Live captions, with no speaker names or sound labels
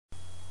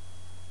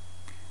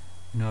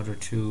In order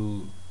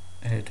to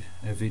add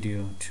a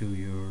video to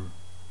your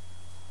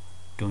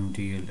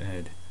Donedeal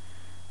ad,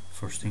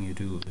 first thing you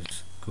do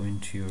is go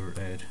into your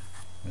ad.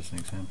 As an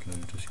example,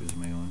 I'll just use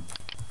my own.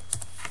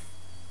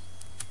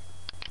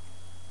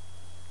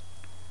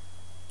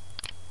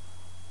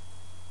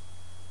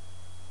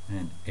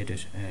 And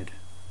edit ad.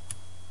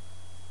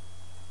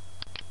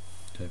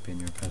 Type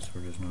in your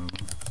password as normal.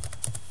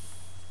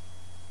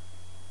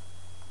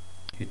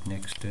 Hit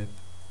next step.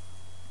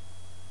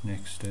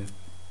 Next step.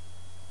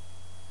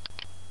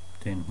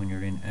 Then when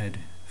you're in add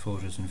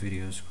photos and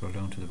videos, scroll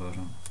down to the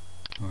bottom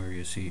where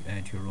you see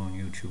add your own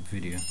YouTube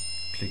video.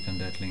 Click on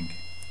that link.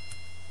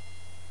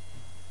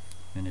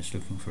 And it's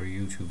looking for a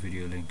YouTube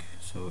video link.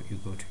 So you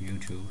go to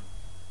YouTube.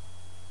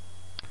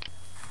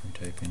 You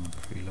type in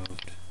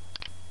pre-loved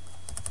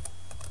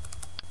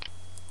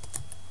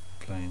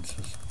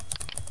appliances.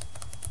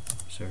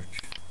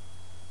 Search.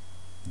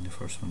 And the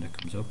first one that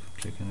comes up,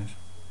 click on it.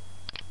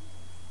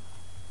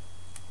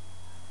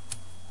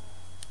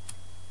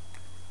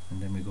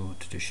 And then we go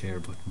to the share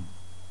button,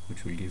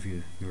 which will give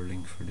you your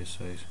link for this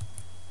site.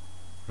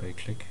 Right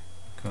click,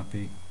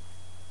 copy,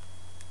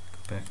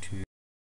 go back to